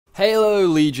Hello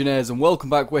Legionnaires and welcome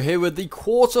back. We're here with the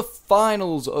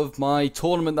quarterfinals of my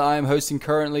tournament that I am hosting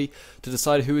currently to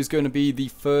decide who is going to be the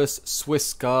first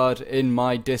Swiss guard in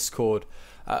my Discord.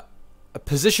 A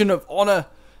position of honor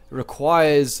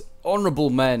requires honorable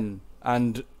men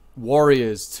and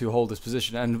warriors to hold this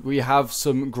position, and we have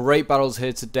some great battles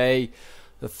here today.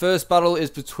 The first battle is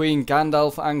between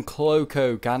Gandalf and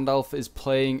Cloco. Gandalf is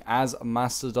playing as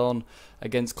Mastodon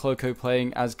against Cloco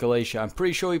playing as Galatia. I'm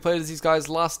pretty sure he played as these guys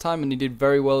last time and he did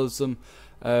very well as them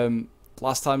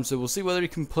last time, so we'll see whether he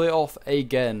can pull it off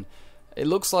again. It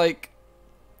looks like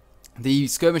the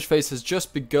skirmish phase has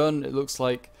just begun. It looks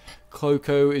like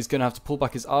Cloco is going to have to pull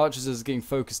back his archers as getting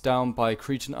focused down by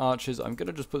Cretan archers. I'm going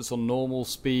to just put this on normal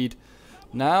speed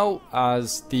now,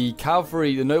 as the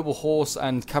cavalry, the noble horse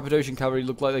and Cappadocian cavalry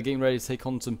look like they're getting ready to take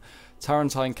on some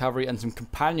Tarentine cavalry and some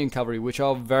companion cavalry, which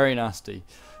are very nasty.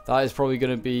 That is probably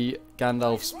going to be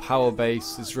Gandalf's power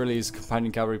base. This really is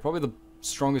companion cavalry, probably the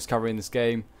strongest cavalry in this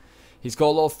game. He's got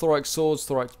a lot of thorax swords,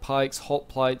 thorax pikes,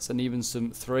 hoplites, and even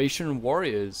some Thracian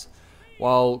warriors.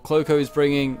 While Cloco is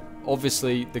bringing,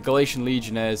 obviously, the Galatian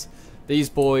legionnaires. These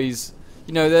boys,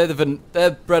 you know,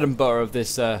 they're bread and butter of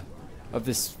this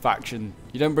faction.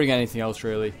 You don't bring anything else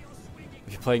really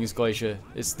if you're playing as Galatia.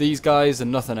 It's these guys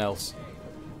and nothing else.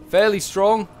 Fairly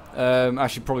strong,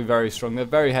 actually probably very strong. They're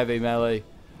very heavy melee,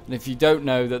 and if you don't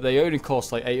know that, they only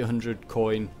cost like 800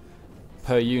 coin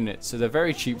per unit, so they're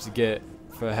very cheap to get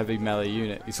for a heavy melee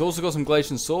unit. He's also got some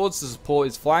Galatian swords to support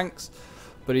his flanks,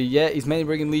 but he's mainly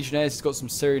bringing legionnaires. He's got some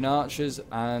Syrian archers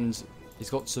and he's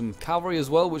got some cavalry as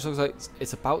well, which looks like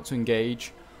it's about to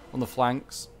engage on the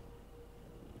flanks.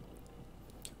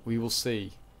 We will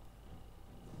see.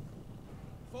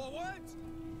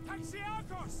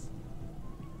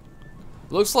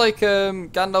 Looks like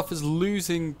Gandalf is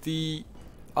losing the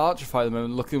archer fight at the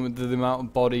moment, looking at the amount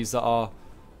of bodies that are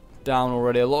down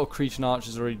already. A lot of Cretan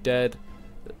archers are already dead.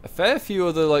 A fair few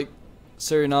other like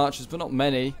Syrian archers, but not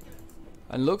many.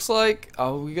 And looks like,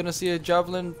 are we going to see a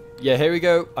javelin? Yeah, here we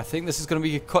go. I think this is going to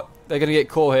be they're going to get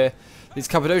caught here. These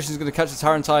Cappadocians are going to catch the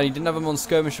Tarentine. He didn't have them on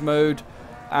skirmisher mode,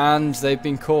 and they've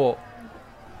been caught.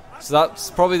 So that's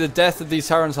probably the death of these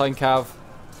Tarentine cav,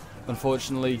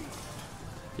 unfortunately.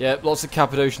 Yeah, lots of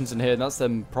Cappadocians in here, and that's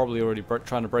them probably already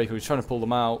trying to break, or he's trying to pull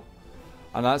them out.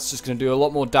 And that's just going to do a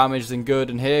lot more damage than good.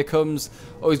 And here comes,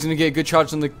 oh, he's going to get a good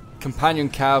charge on the companion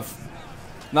cav.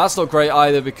 And that's not great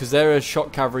either, because they're a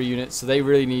shock cavalry unit, so they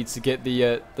really need to get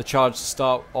the charge to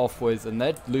start off with, and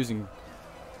they're losing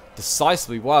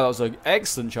decisively. Wow, that was an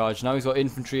excellent charge. Now he's got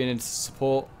infantry in into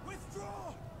support.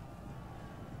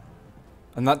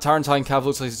 And that Tarentine cav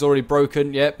looks like it's already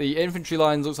broken. Yep, the infantry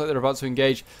lines looks like they're about to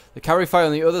engage. The cavalry fight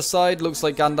on the other side looks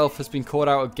like Gandalf has been caught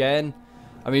out again.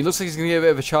 I mean, it looks like he's going to get a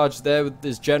bit of a charge there with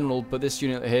this general, but this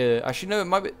unit here, actually no, it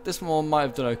might be, this one might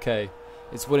have done okay.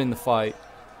 It's winning the fight.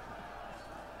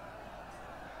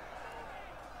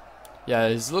 Yeah,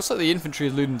 it looks like the infantry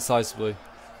is losing decisively.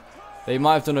 They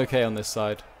might have done okay on this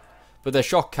side. But they're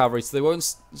shock cavalry, so they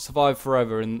won't survive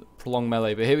forever in prolonged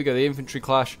melee. But here we go, the infantry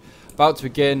clash about to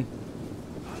begin.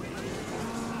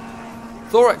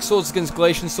 Thorax swords against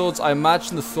Galatian swords. I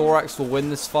imagine the Thorax will win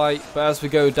this fight. But as we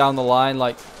go down the line,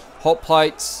 like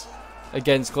hoplites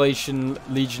against Galatian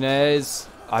legionnaires,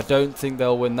 I don't think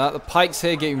they'll win that. The pikes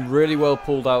here getting really well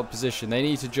pulled out of position. They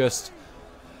need to just...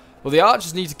 well, the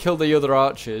archers need to kill the other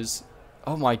archers.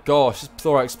 Oh my gosh, this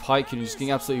Thorax pike unit is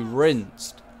getting absolutely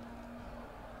rinsed.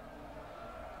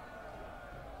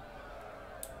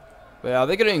 But are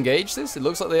they going to engage this? It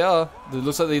looks like they are. It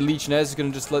looks like the legionnaires are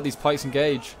going to just let these pikes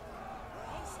engage.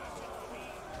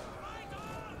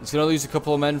 He's going to lose a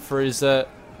couple of men for his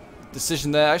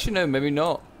decision there. Actually, no, maybe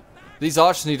not. These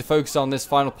archers need to focus on this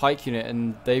final pike unit,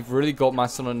 and they've really got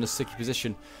Mastodon in a sticky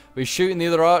position. But he's shooting the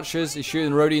other archers. He's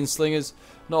shooting Rhodian slingers.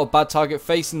 Not a bad target.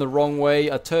 Facing the wrong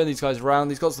way. I turn these guys around.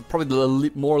 These guys are probably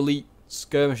the more elite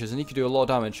skirmishers, and he could do a lot of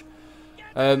damage.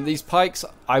 These pikes,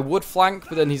 I would flank,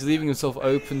 but then he's leaving himself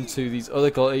open to these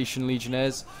other Galatian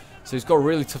legionnaires. So he's got a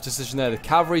really tough decision there. The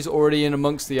cavalry's already in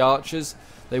amongst the archers.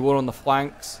 They won on the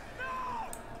flanks.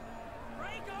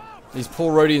 These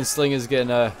poor Rhodian slingers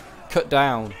getting cut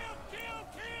down.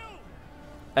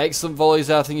 Excellent volleys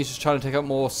there. I think he's just trying to take out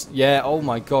more. Yeah, oh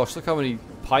my gosh. Look how many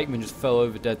pikemen just fell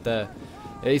over dead there.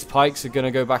 Yeah, these pikes are going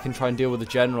to go back and try and deal with the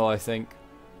general, I think.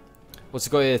 What's it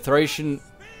got here? Thracian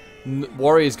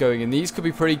warriors going in. These could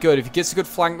be pretty good. If he gets a good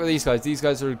flank with these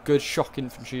guys are a good shock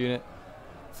infantry unit.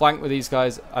 Flank with these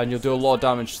guys and you'll do a lot of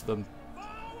damage to them.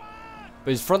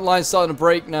 But his front line's starting to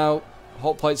break now.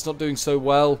 Hoplite's not doing so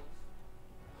well.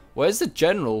 Where's the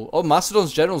general? Oh,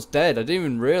 Mastodon's general's dead. I didn't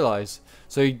even realise.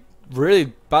 So he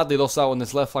really badly lost out on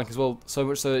this left flank as well. So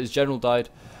much so that his general died.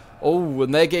 Oh,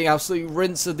 and they're getting absolutely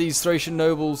rinsed of these Thracian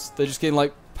nobles. They're just getting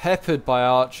like peppered by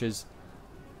archers.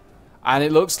 And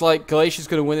it looks like Galatia's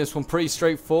going to win this one pretty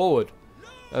straightforward.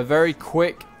 A very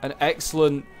quick and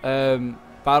excellent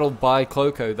battle by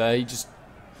Cloco there. He just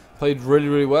played really,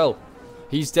 really well.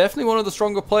 He's definitely one of the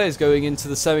stronger players going into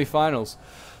the semi-finals.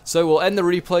 So we'll end the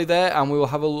replay there and we will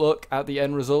have a look at the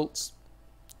end results.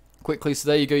 Quickly, so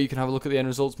there you go, you can have a look at the end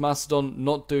results. Macedon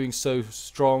not doing so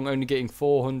strong, only getting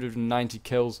 490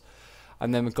 kills.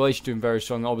 And then Galatia doing very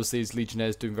strong. Obviously his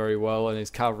Legionnaires doing very well and his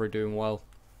cavalry doing well.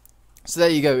 So there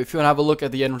you go, if you want to have a look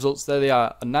at the end results, there they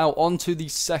are. And now on to the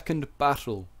second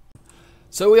battle.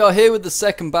 So we are here with the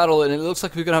second battle and it looks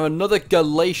like we're going to have another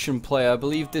Galatian player. I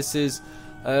believe this is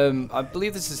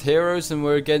Heroes and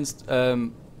we're against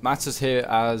Matters here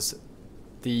as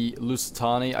the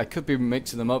Lusitani. I could be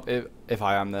mixing them up. If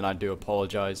I am, then I do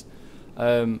apologise.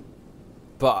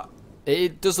 But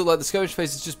it does look like the skirmish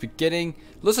phase is just beginning.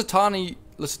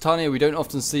 Lusitania we don't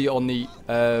often see on the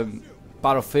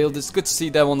battlefield. It's good to see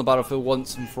them on the battlefield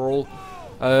once and for all.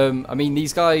 I mean,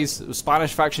 these guys, the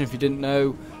Spanish faction, if you didn't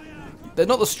know, they're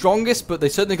not the strongest, but they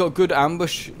certainly got good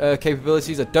ambush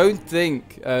capabilities. I don't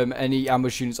think any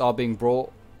ambush units are being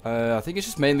brought. I think it's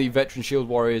just mainly veteran shield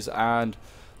warriors and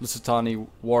Lusitani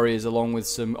warriors along with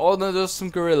some... Oh no, there's some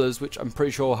guerrillas which I'm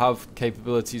pretty sure have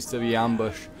capabilities to be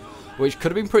ambush, which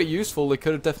could have been pretty useful. They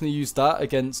could have definitely used that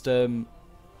against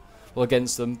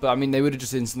against them, but I mean they would have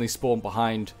just instantly spawned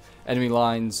behind enemy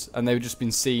lines and they would just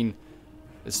been seen.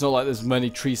 It's not like there's many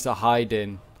trees to hide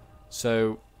in,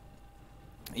 so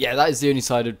yeah, that is the only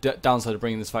downside of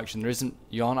bringing this faction.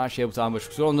 You aren't actually able to ambush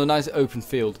because we're on a nice open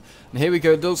field. And here we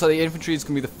go. It looks like the infantry is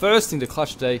going to be the first thing to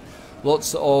clash today.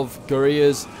 Lots of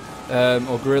guerrillas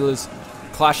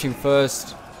clashing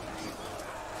first.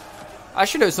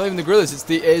 Actually, no, it's not even the guerrillas.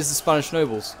 It is the Spanish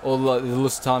nobles or the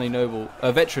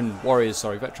Lusitani veteran warriors.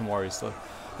 Sorry, veteran warriors. Though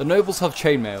the nobles have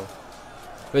chainmail,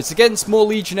 but it's against more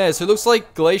legionnaires. So it looks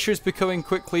like Galatia is becoming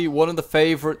quickly one of the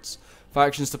favourite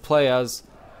factions to play as.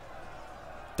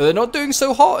 They're not doing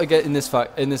so hot again in this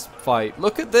fight.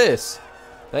 Look at this.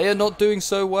 They are not doing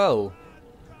so well.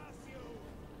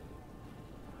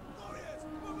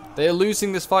 They are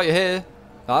losing this fight here.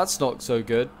 That's not so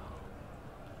good.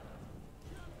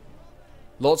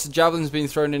 Lots of javelins being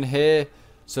thrown in here.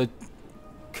 So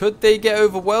could they get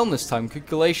overwhelmed this time? Could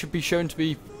Galatia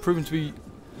be proven to be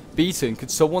beaten?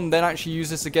 Could someone then actually use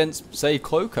this against, say,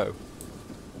 Cloco?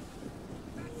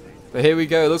 But here we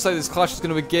go. It looks like this clash is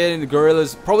going to begin. The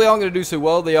guerrillas probably aren't going to do so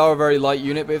well. They are a very light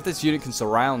unit, but if this unit can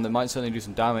surround, they might certainly do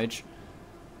some damage.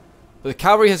 But the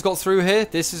cavalry has got through here.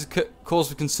 This is a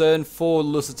cause of concern for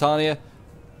Lusitania.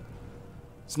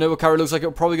 This noble cavalry looks like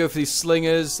it'll probably go for these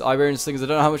slingers, Iberian slingers. I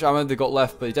don't know how much ammo they've got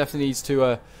left, but it definitely needs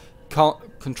to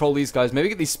control these guys. Maybe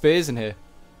get these spears in here.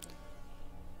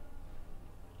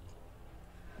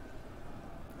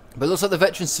 But it looks like the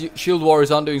veteran shield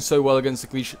warriors aren't doing so well against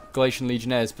the Galatian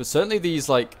legionnaires. But certainly these,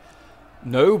 like,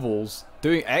 nobles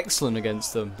doing excellent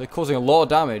against them. They're causing a lot of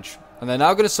damage. And they're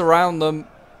now going to surround them.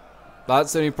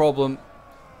 That's the only problem.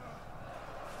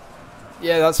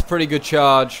 Yeah, that's a pretty good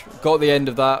charge. Got the end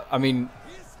of that. I mean,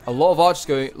 a lot of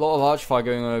archer fire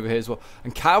going on over here as well.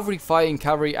 And cavalry fighting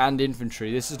cavalry and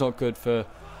infantry. This is not good for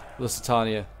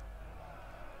Lusitania.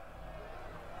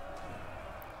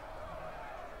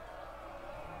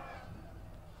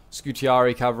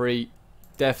 Scutiari cavalry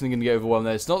definitely going to get overwhelmed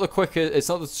there. It's not the quickest, it's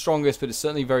not the strongest, but it's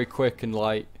certainly very quick and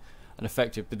light and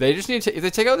effective. But they just need to, if they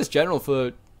take out this general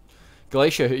for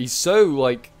Galatia, he's so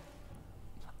like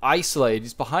isolated,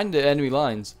 he's behind the enemy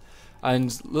lines,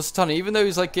 and Lusitania, even though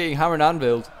he's like getting hammered and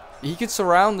anviled, he could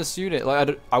surround this unit.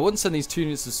 Like I wouldn't send these 2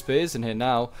 units of spears in here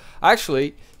now.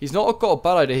 Actually, he's not got a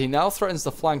bad idea. He now threatens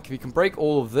the flank. If he can break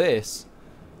all of this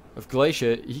of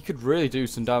Galatia, he could really do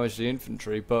some damage to the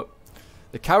infantry. But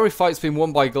the cavalry fight's been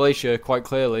won by Galatia quite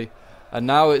clearly, and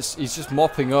now he's just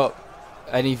mopping up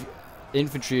any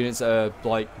infantry units that are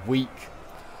like weak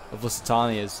of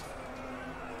Lusitania's.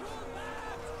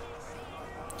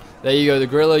 There you go, the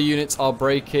guerrilla units are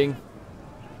breaking.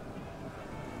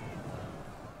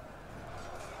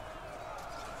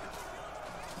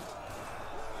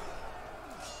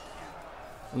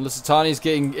 And Lusitania's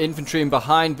getting infantry in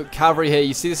behind, but cavalry here,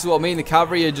 you see, this is what I mean, the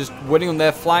cavalry are just winning on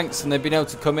their flanks and they've been able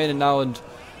to come in and now and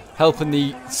helping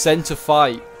the centre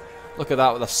fight. Look at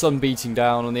that with the sun beating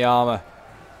down on the armour.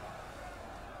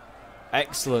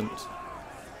 Excellent.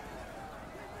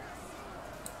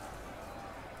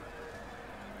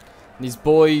 And these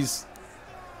boys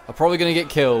are probably going to get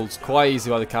killed quite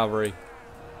easily by the cavalry.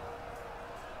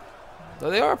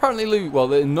 They are apparently losing.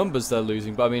 Well, in numbers they're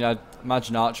losing, but I mean, I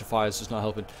imagine Archer Fire is just not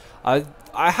helping. I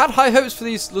had high hopes for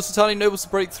these Lusitanian nobles to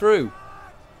break through,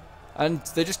 and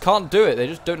they just can't do it. They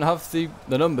just don't have the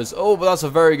numbers. Oh, but that's a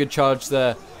very good charge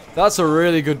there. That's a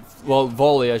really good, well,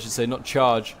 volley, I should say, not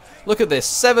charge. Look at this,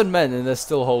 7 men, and they're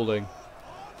still holding.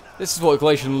 This is what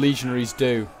Galatian legionaries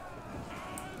do.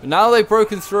 But now they've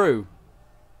broken through.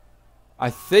 I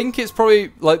think it's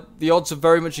probably, like, the odds are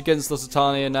very much against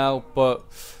Lusitania now, but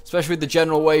especially with the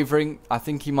general wavering, I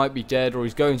think he might be dead, or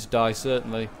he's going to die,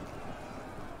 certainly.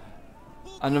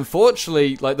 And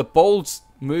unfortunately, like, the bold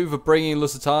move of bringing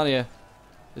Lusitania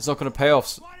is not going to pay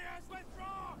off.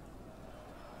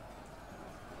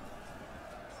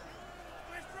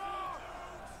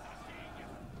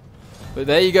 But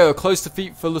there you go, a close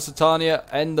defeat for Lusitania.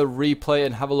 End the replay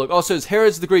and have a look. Also, it's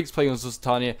Heroes of the Greeks playing as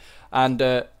Lusitania and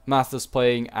Mathis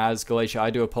playing as Galatia. I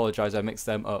do apologise, I mixed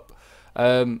them up.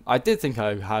 I did think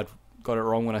I had got it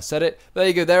wrong when I said it. But there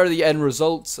you go, there are the end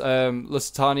results.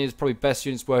 Lusitania's probably best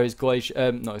units were his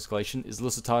Galatian, not his Galatian, his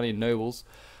Lusitanian nobles.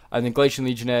 And then Galatian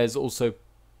legionnaires also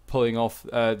pulling off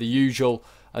the usual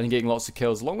and getting lots of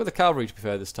kills, along with the cavalry, to be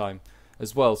fair, this time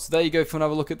as well. So there you go, if you want to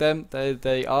have a look at them, there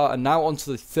they are. And now on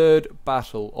to the third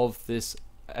battle of this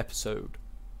episode.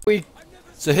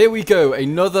 So here we go,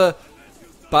 another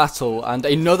battle and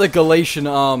another Galatian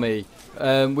army.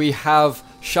 We have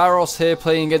Sharos here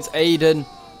playing against Aiden.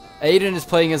 Aiden is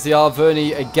playing as the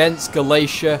Arverni against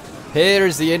Galatia. Here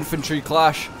is the infantry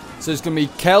clash. So it's going to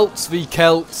be Celts v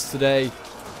Celts today.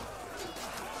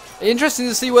 Interesting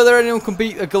to see whether anyone can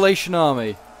beat a Galatian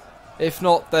army. If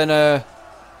not, then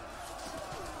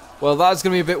well, that's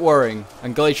going to be a bit worrying,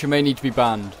 and Galatia may need to be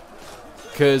banned.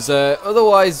 Because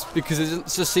otherwise, because it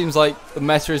just seems like the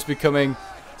meta is becoming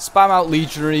spam out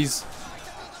legionaries,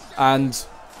 and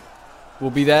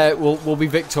we'll be there, we'll be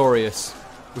victorious.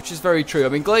 Which is very true. I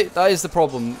mean, that is the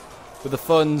problem with the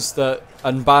funds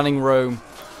and banning Rome.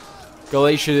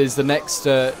 Galatia is the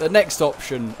next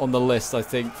option on the list, I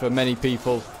think, for many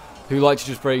people who like to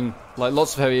just bring like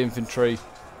lots of heavy infantry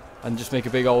and just make a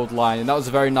big old line. And that was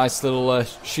a very nice little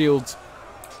shield,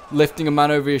 lifting a man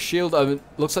over his shield.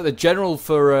 Looks like the general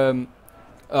for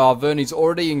Arverni's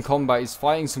already in combat. He's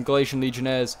fighting some Galatian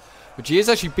legionnaires, which he is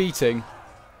actually beating.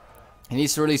 He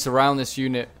needs to really surround this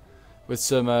unit with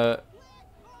some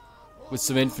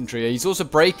infantry. He's also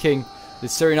breaking the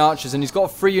Syrian archers, and he's got a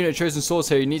free unit of chosen swords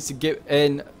here. He needs to get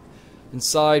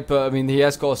inside, but I mean, he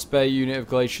has got a spare unit of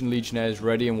Galatian legionnaires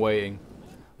ready and waiting,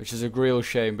 which is a real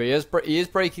shame. But he is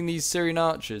breaking these Syrian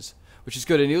archers, which is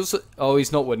good. And he also, oh,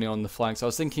 he's not winning on the flanks. I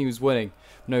was thinking he was winning.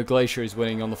 No, Galatia is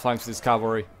winning on the flanks with his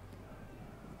cavalry.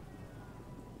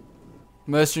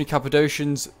 Mercenary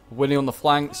Cappadocians winning on the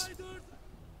flanks.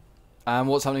 And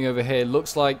what's happening over here?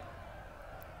 Looks like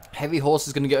heavy horse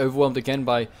is going to get overwhelmed again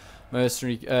by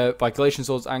by Galatian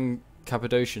swords and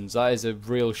Cappadocians. That is a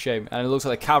real shame. And it looks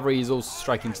like the cavalry is also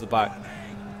striking to the back.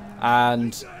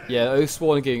 And yeah,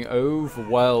 Oathsworn are getting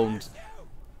overwhelmed.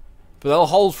 But they'll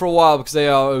hold for a while because they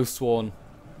are Oathsworn.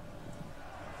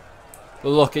 But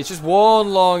look, it's just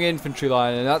one long infantry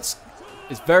line, and it's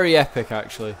very epic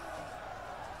actually.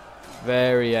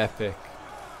 Very epic.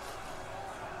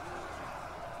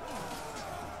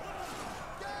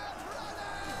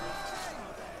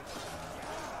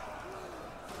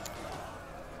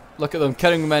 Look at them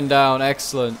cutting men down,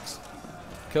 excellent.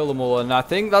 Kill them all, and I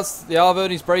think that's the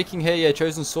Arverni's breaking here. Yeah,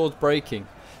 Chosen Swords breaking.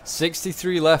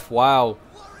 63 left, wow.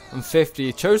 And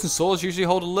 50. Chosen Swords usually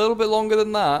hold a little bit longer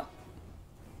than that.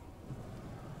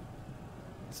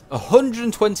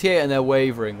 128 and they're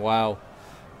wavering, wow.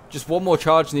 Just one more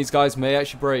charge and these guys may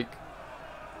actually break.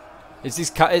 It's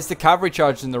the cavalry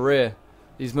charge in the rear.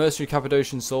 These mercenary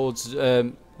Cappadocian swords,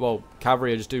 well,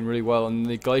 cavalry are just doing really well, and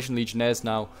the Galatian legionnaires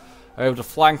now are able to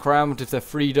flank around if they're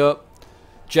freed up.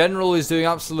 General is doing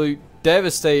absolute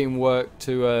devastating work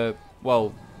to,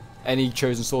 well, any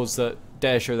chosen swords that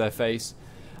dare show their face.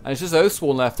 And it's just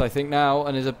Oathsworn left, I think, now,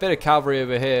 and there's a bit of cavalry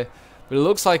over here. But it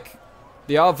looks like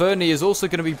the Arverni is also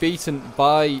going to be beaten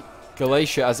by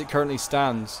Galatia as it currently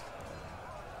stands.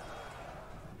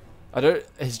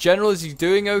 His general, is he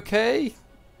doing okay?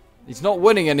 He's not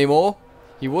winning anymore.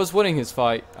 He was winning his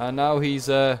fight, and now he's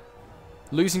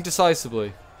losing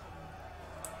decisively.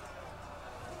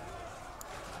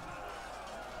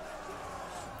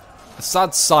 A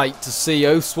sad sight to see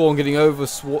Oathsworn getting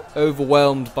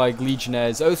overwhelmed by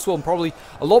Legionnaires. Oathsworn probably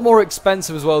a lot more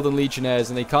expensive as well than Legionnaires,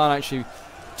 and they can't actually...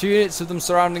 2 units of them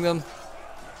surrounding them.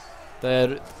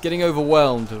 They're getting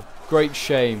overwhelmed. A great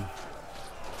shame.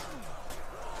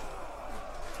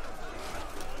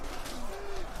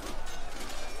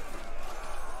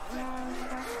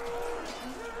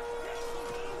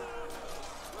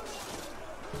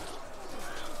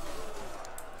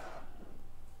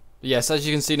 Yes, as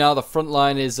you can see now, the front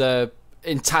line is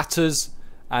in tatters,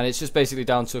 and it's just basically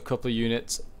down to a couple of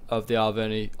units of the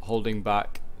Arverni holding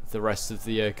back the rest of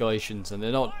the Galatians, and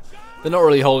they're not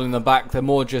really holding them back. They're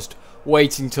more just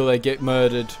waiting till they get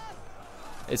murdered.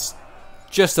 It's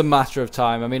just a matter of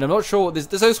time. I mean, I'm not sure.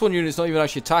 This one unit's not even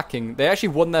actually attacking. They actually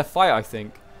won their fight, I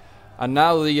think, and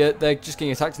now they're just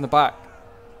getting attacked in the back,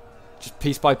 just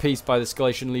piece by piece by this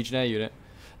Galatian Legionnaire unit.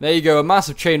 And there you go, a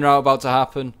massive chain rout about to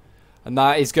happen. And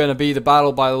that is going to be the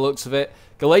battle by the looks of it.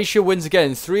 Galatia wins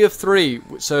again, 3 of 3.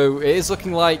 So it is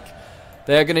looking like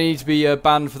they're going to need to be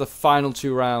banned for the final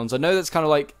 2 rounds. I know that's kind of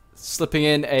like slipping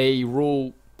in a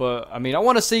rule, but I mean, I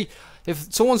want to see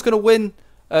if someone's going to win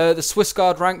the Swiss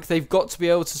Guard rank, they've got to be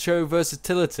able to show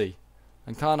versatility.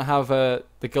 And can't have the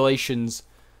Galatians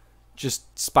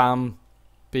just spam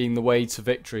being the way to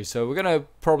victory. So we're going to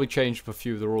probably change up a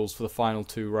few of the rules for the final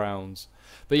 2 rounds.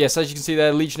 But yes, as you can see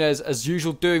there, Legionnaires, as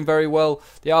usual, doing very well.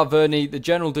 The Arverni, the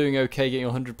General doing okay, getting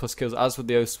 100 plus kills, as with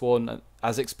the Oathsworn,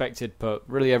 as expected. But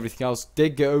really everything else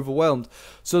did get overwhelmed.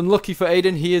 So unlucky for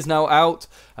Aiden, he is now out.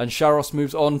 And Sharos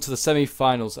moves on to the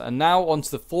semi-finals. And now on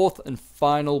to the 4th and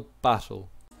final battle.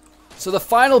 So the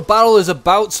final battle is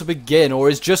about to begin, or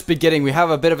is just beginning. We have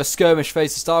a bit of a skirmish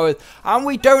phase to start with, and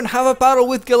we don't have a battle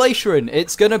with Galatia in.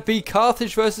 It's going to be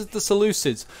Carthage versus the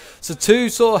Seleucids. So 2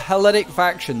 sort of Hellenic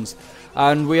factions.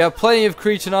 And we have plenty of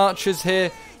Cretan archers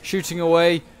here shooting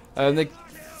away, and a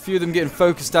few of them getting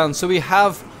focused down. So we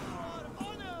have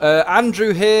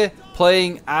Andrew here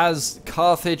playing as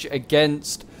Carthage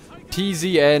against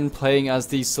TZN playing as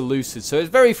the Seleucids. So it's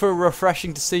very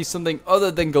refreshing to see something other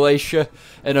than Galatia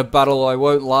in a battle, I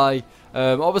won't lie.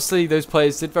 Obviously those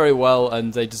players did very well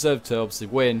and they deserve to obviously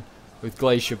win with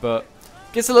Galatia, but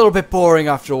it gets a little bit boring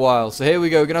after a while. So here we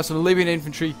go, we're going to have some Libyan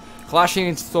infantry clashing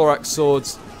into thorax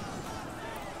swords.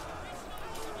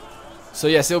 So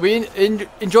yes, it'll be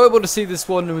enjoyable to see this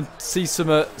one and see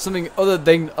something other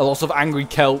than a lot of angry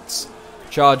Celts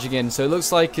charging in. So it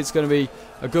looks like it's going to be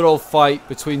a good old fight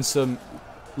between some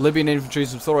Libyan infantry and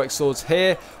some thorax swords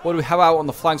here. What do we have out on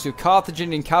the flanks? We have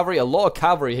Carthaginian cavalry, a lot of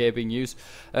cavalry here being used.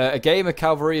 A Gamer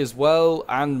cavalry as well,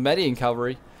 and Median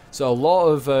cavalry. So a lot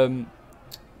of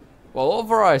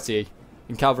variety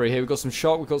in cavalry here. We've got some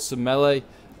shock, we've got some melee.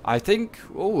 I think,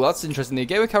 oh, that's interesting. The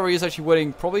Gamer cavalry is actually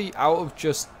winning, probably out of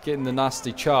just getting the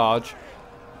nasty charge.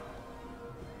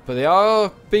 But they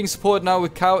are being supported now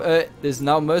with there's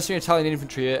now mercenary Italian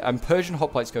infantry here and Persian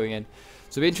hoplites going in.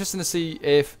 So it'll be interesting to see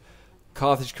if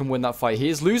Carthage can win that fight. He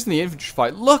is losing the infantry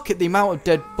fight. Look at the amount of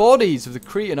dead bodies of the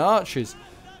Cretan archers.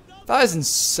 That is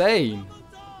insane.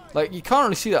 Like, you can't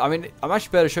really see that. I mean, I'm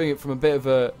actually better showing it from a bit of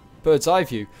a bird's eye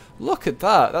view. Look at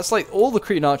that. That's like all the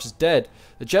Cretan archers dead.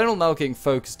 The general now getting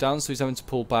focused down, so he's having to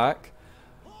pull back.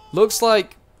 Looks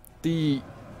like the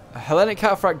Hellenic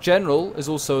Cataphract General is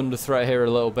also under threat here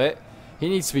a little bit. He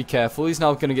needs to be careful. He's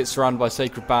now going to get surrounded by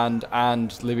Sacred Band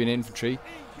and Libyan infantry.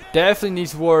 Definitely need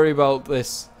to worry about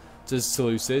this to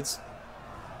Seleucids.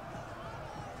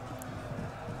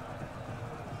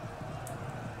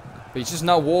 But he's just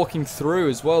now walking through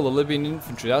as well, the Libyan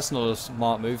infantry. That's not a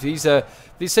smart move. These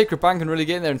Sacred Band can really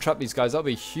get in there and trap these guys. That'll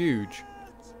be huge.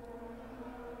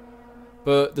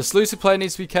 But the Seleucid player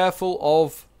needs to be careful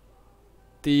of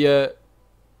the,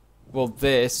 well,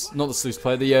 this, not the Seleucid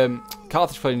player, the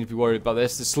Carthage player needs to be worried about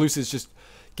this. The Seleucid's just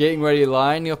getting ready,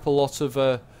 lining up a lot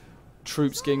of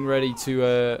troops, getting ready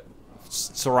to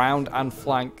surround and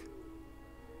flank.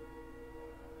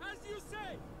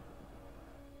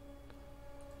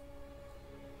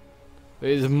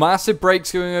 There's massive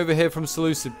breaks going over here from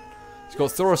Seleucid. He's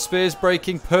got Thora Spears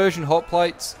breaking, Persian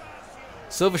hoplites.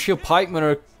 Silver Shield Pikemen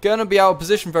are going to be out of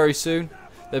position very soon.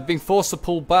 They're being forced to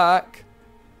pull back.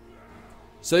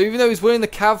 So even though he's winning the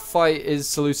cav fight is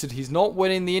Seleucid, he's not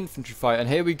winning the infantry fight. And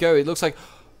here we go. It looks like...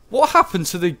 What happened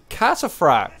to the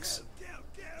cataphracts?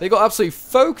 They got absolutely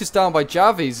focused down by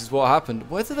Javis is what happened.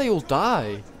 Where did they all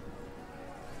die?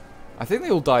 I think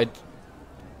they all died...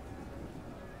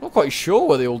 Not quite sure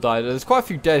where they all died. There's quite a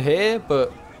few dead here,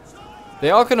 but... They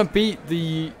are going to beat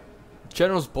the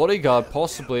General's bodyguard,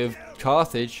 possibly, of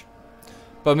Carthage.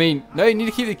 But I mean, no, you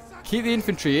need to keep the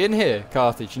infantry in here,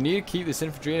 Carthage. You need to keep this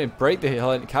infantry in and break the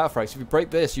Hellenic Cataphracts. If you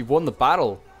break this, you've won the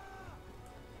battle.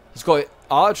 He's got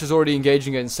archers already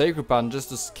engaging against Sacred Band just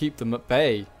to keep them at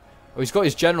bay. Oh, he's got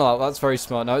his general out. That's very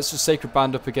smart. Now it's just Sacred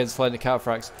Band up against Hellenic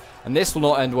Cataphracts. And this will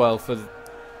not end well for the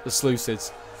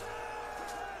Seleucids.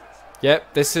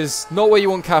 Yep, this is not where you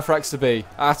want Cataphracts to be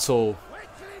at all.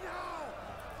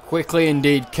 Quickly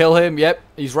indeed. Kill him. Yep,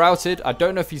 he's routed. I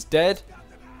don't know if he's dead.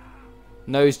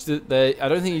 No, I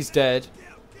don't think he's dead.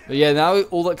 But yeah, now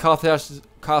all that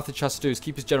Carthage has to do is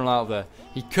keep his general out of there.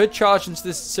 He could charge into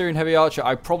this Syrian heavy archer.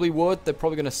 I probably would. They're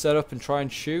probably going to set up and try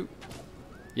and shoot.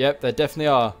 Yep, they definitely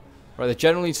are. Right, the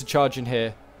general needs to charge in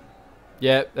here.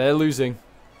 Yep, they're losing.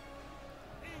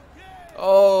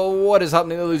 Oh, what is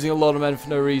happening? They're losing a lot of men for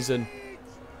no reason.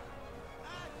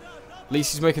 At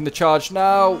least he's making the charge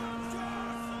now.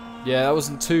 Yeah, that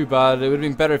wasn't too bad. It would have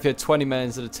been better if he had 20 men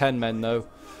instead of 10 men, though.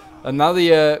 And now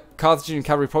the Carthaginian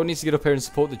cavalry probably needs to get up here and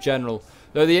support the general.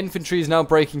 Though the infantry is now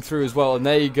breaking through as well, and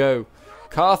there you go.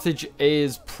 Carthage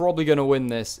is probably going to win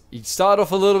this. He started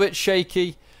off a little bit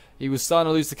shaky. He was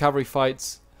starting to lose the cavalry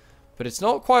fights. But it's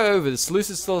not quite over. The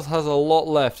Seleucid still has a lot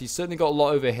left. He's certainly got a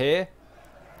lot over here.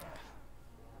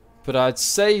 But I'd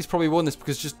say he's probably won this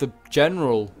because just the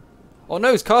general... Oh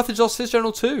no, has Carthage lost his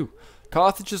general too?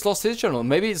 Carthage has lost his general.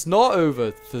 Maybe it's not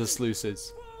over for the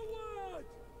Seleucids.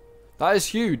 That is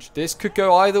huge. This could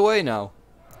go either way now.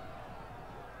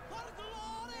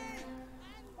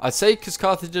 I'd say because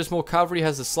Carthage has more cavalry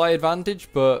has a slight advantage,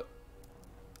 but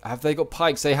have they got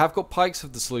pikes? They have got pikes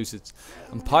of the Seleucids.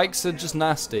 And pikes are just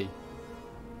nasty.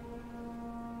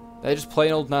 They're just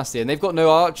plain old nasty. And they've got no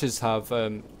archers have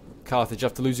Carthage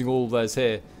after losing all theirs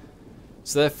here.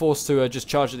 So they're forced to just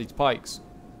charge at these pikes.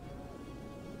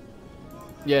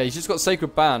 Yeah, he's just got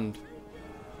Sacred Band.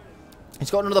 He's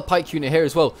got another pike unit here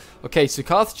as well. Okay, so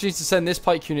Carthage needs to send this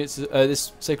pike unit,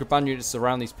 this Sacred Band unit to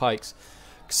surround these pikes.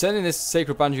 Sending this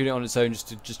Sacred Band unit on its own just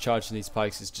to charge these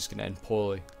pikes is just going to end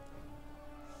poorly.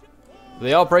 But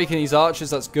they are breaking these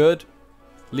archers, that's good.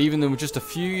 Leaving them with just a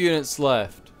few units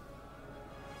left.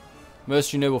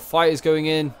 Mercenary Noble Fighters going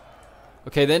in.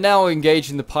 Okay, they're now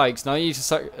engaging the pikes. Now you need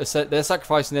to they're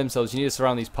sacrificing themselves. You need to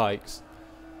surround these pikes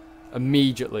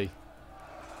immediately.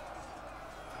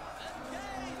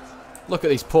 Look at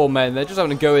these poor men. They're just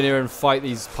having to go in here and fight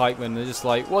these pikemen. They're just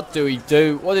like, what do we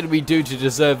do? What did we do to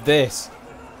deserve this?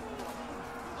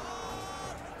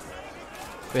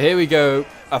 But here we go.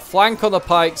 A flank on the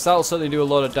pikes. That'll certainly do a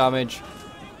lot of damage.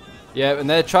 Yeah, and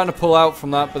they're trying to pull out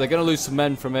from that, but they're going to lose some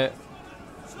men from it.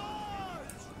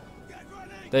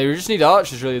 They just need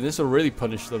archers, really. This will really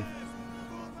punish them.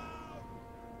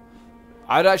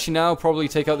 I'd actually now probably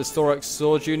take out this Thorax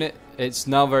Sword unit. It's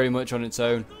now very much on its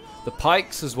own. The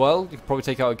pikes as well, you could probably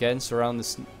take out again, surround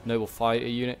this Noble Fighter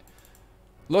unit.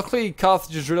 Luckily,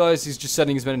 Carthage has realised he's just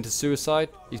sending his men into suicide.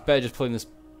 He's better just pulling this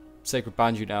Sacred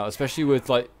Band unit out, especially with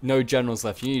like no generals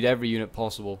left. You need every unit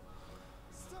possible.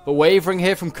 But wavering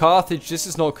here from Carthage, this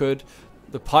is not good.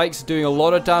 The pikes are doing a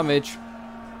lot of damage.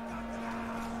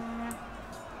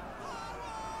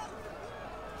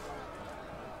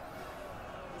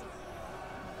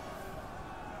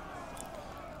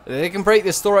 They can break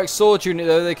this Thorax Sword unit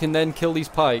though, they can then kill these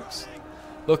pikes.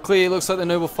 Luckily, it looks like the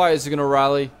Noble Fighters are going to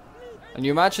rally. And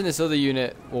you imagine this other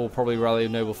unit will probably rally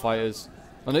Noble Fighters.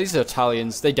 Oh no, these are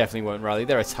Italians. They definitely won't rally.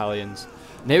 They're Italians.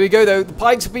 And here we go though. The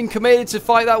pikes have been committed to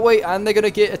fight that way, and they're going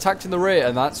to get attacked in the rear.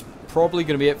 And that's probably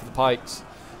going to be it for the pikes.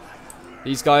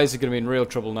 These guys are going to be in real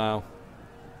trouble now.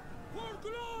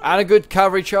 And a good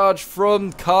cavalry charge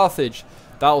from Carthage.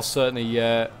 That'll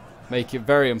certainly make it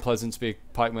very unpleasant to be a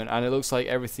pikeman. And it looks like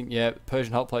everything, yeah,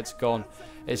 Persian hoplites are gone.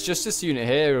 It's just this unit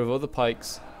here of other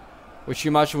pikes, which you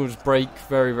imagine will just break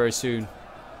very, very soon.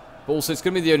 But also, it's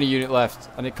going to be the only unit left,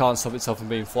 and it can't stop itself from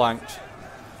being flanked.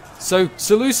 So,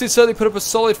 Seleucid certainly put up a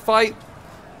solid fight,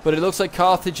 but it looks like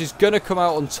Carthage is going to come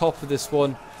out on top of this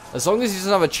one. As long as he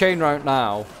doesn't have a chain rout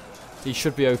now, he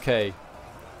should be okay.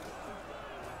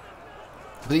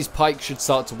 But these pikes should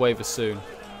start to waver soon.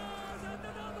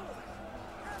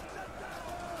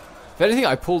 If anything,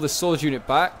 I pull this sword unit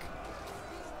back,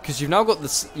 because you've now got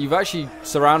this. You've actually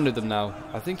surrounded them now.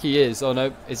 I think he is. Oh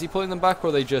no, is he pulling them back, or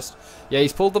are they just? Yeah,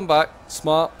 he's pulled them back.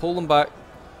 Smart, pull them back,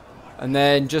 and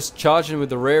then just charging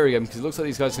with the rear again, because it looks like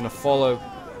these guys are going to follow.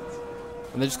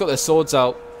 And they just got their swords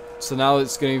out, so now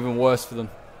it's going to be even worse for them.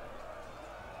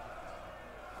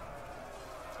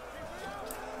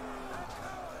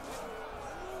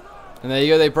 And there you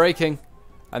go, they're breaking,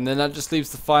 and then that just leaves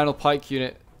the final pike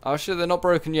unit. Actually, they're not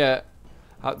broken yet.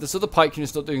 This other pike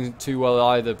unit's not doing too well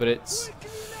either, but it's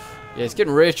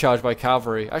getting rear charged by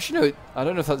cavalry. Actually, no, I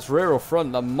don't know if that's rear or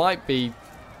front. That might be.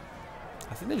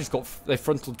 I think they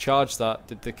frontal charged that,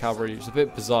 did the cavalry. It's a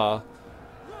bit bizarre.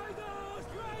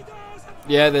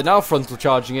 Yeah, they're now frontal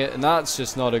charging it, and that's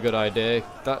just not a good idea.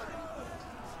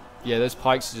 Yeah, those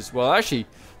pikes are just, well, actually,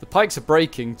 the pikes are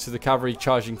breaking to the cavalry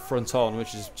charging front on,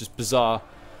 which is just bizarre.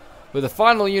 With the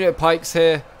final unit of pikes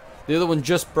here, the other one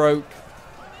just broke.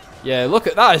 Yeah, look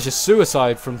at that. It's just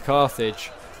suicide from Carthage.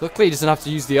 Luckily, he doesn't have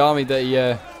to use the army that he...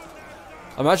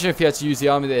 Imagine if he had to use the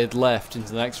army that he had left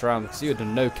into the next round, because he had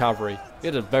no cavalry. He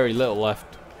had very little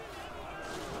left.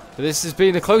 But this has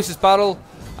been the closest battle,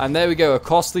 and there we go, a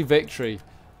costly victory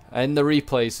in the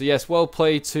replay. So yes, well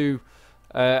played to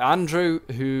Andrew,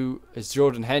 who is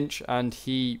Jordan Hench, and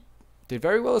he did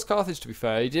very well as Carthage, to be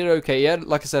fair. He did okay. He had,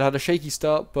 like I said, had a shaky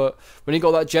start, but when he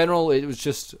got that general, it was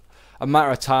just a matter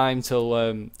of time till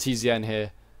TZN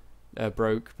here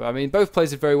broke. But I mean, both players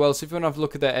did very well, so if you want to have a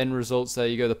look at their end results, there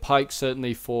you go. The Pike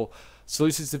certainly for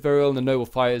Seleucus did very well, and the Noble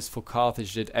Fighters for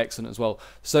Carthage did excellent as well.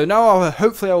 So now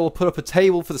hopefully I will put up a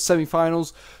table for the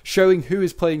semi-finals showing who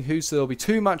is playing who, so there will be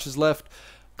 2 matches left.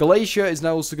 Galatia is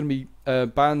now also going to be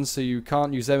banned, so you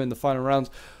can't use them in the final rounds,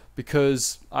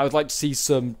 because I would like to see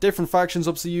some different factions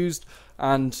obviously used,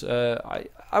 and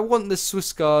I want this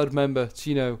Swiss Guard member to,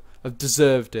 you know, have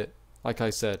deserved it, like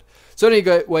I said. So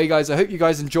anyway guys, I hope you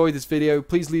guys enjoyed this video.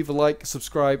 Please leave a like,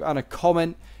 subscribe and a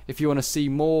comment if you want to see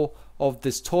more of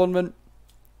this tournament.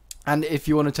 And if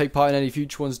you want to take part in any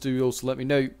future ones, do also let me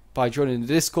know by joining the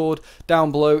Discord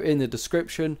down below in the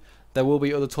description. There will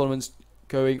be other tournaments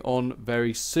going on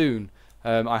very soon.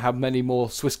 I have many more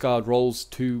Swiss Guard roles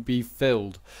to be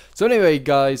filled. So anyway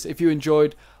guys, if you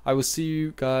enjoyed, I will see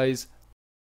you guys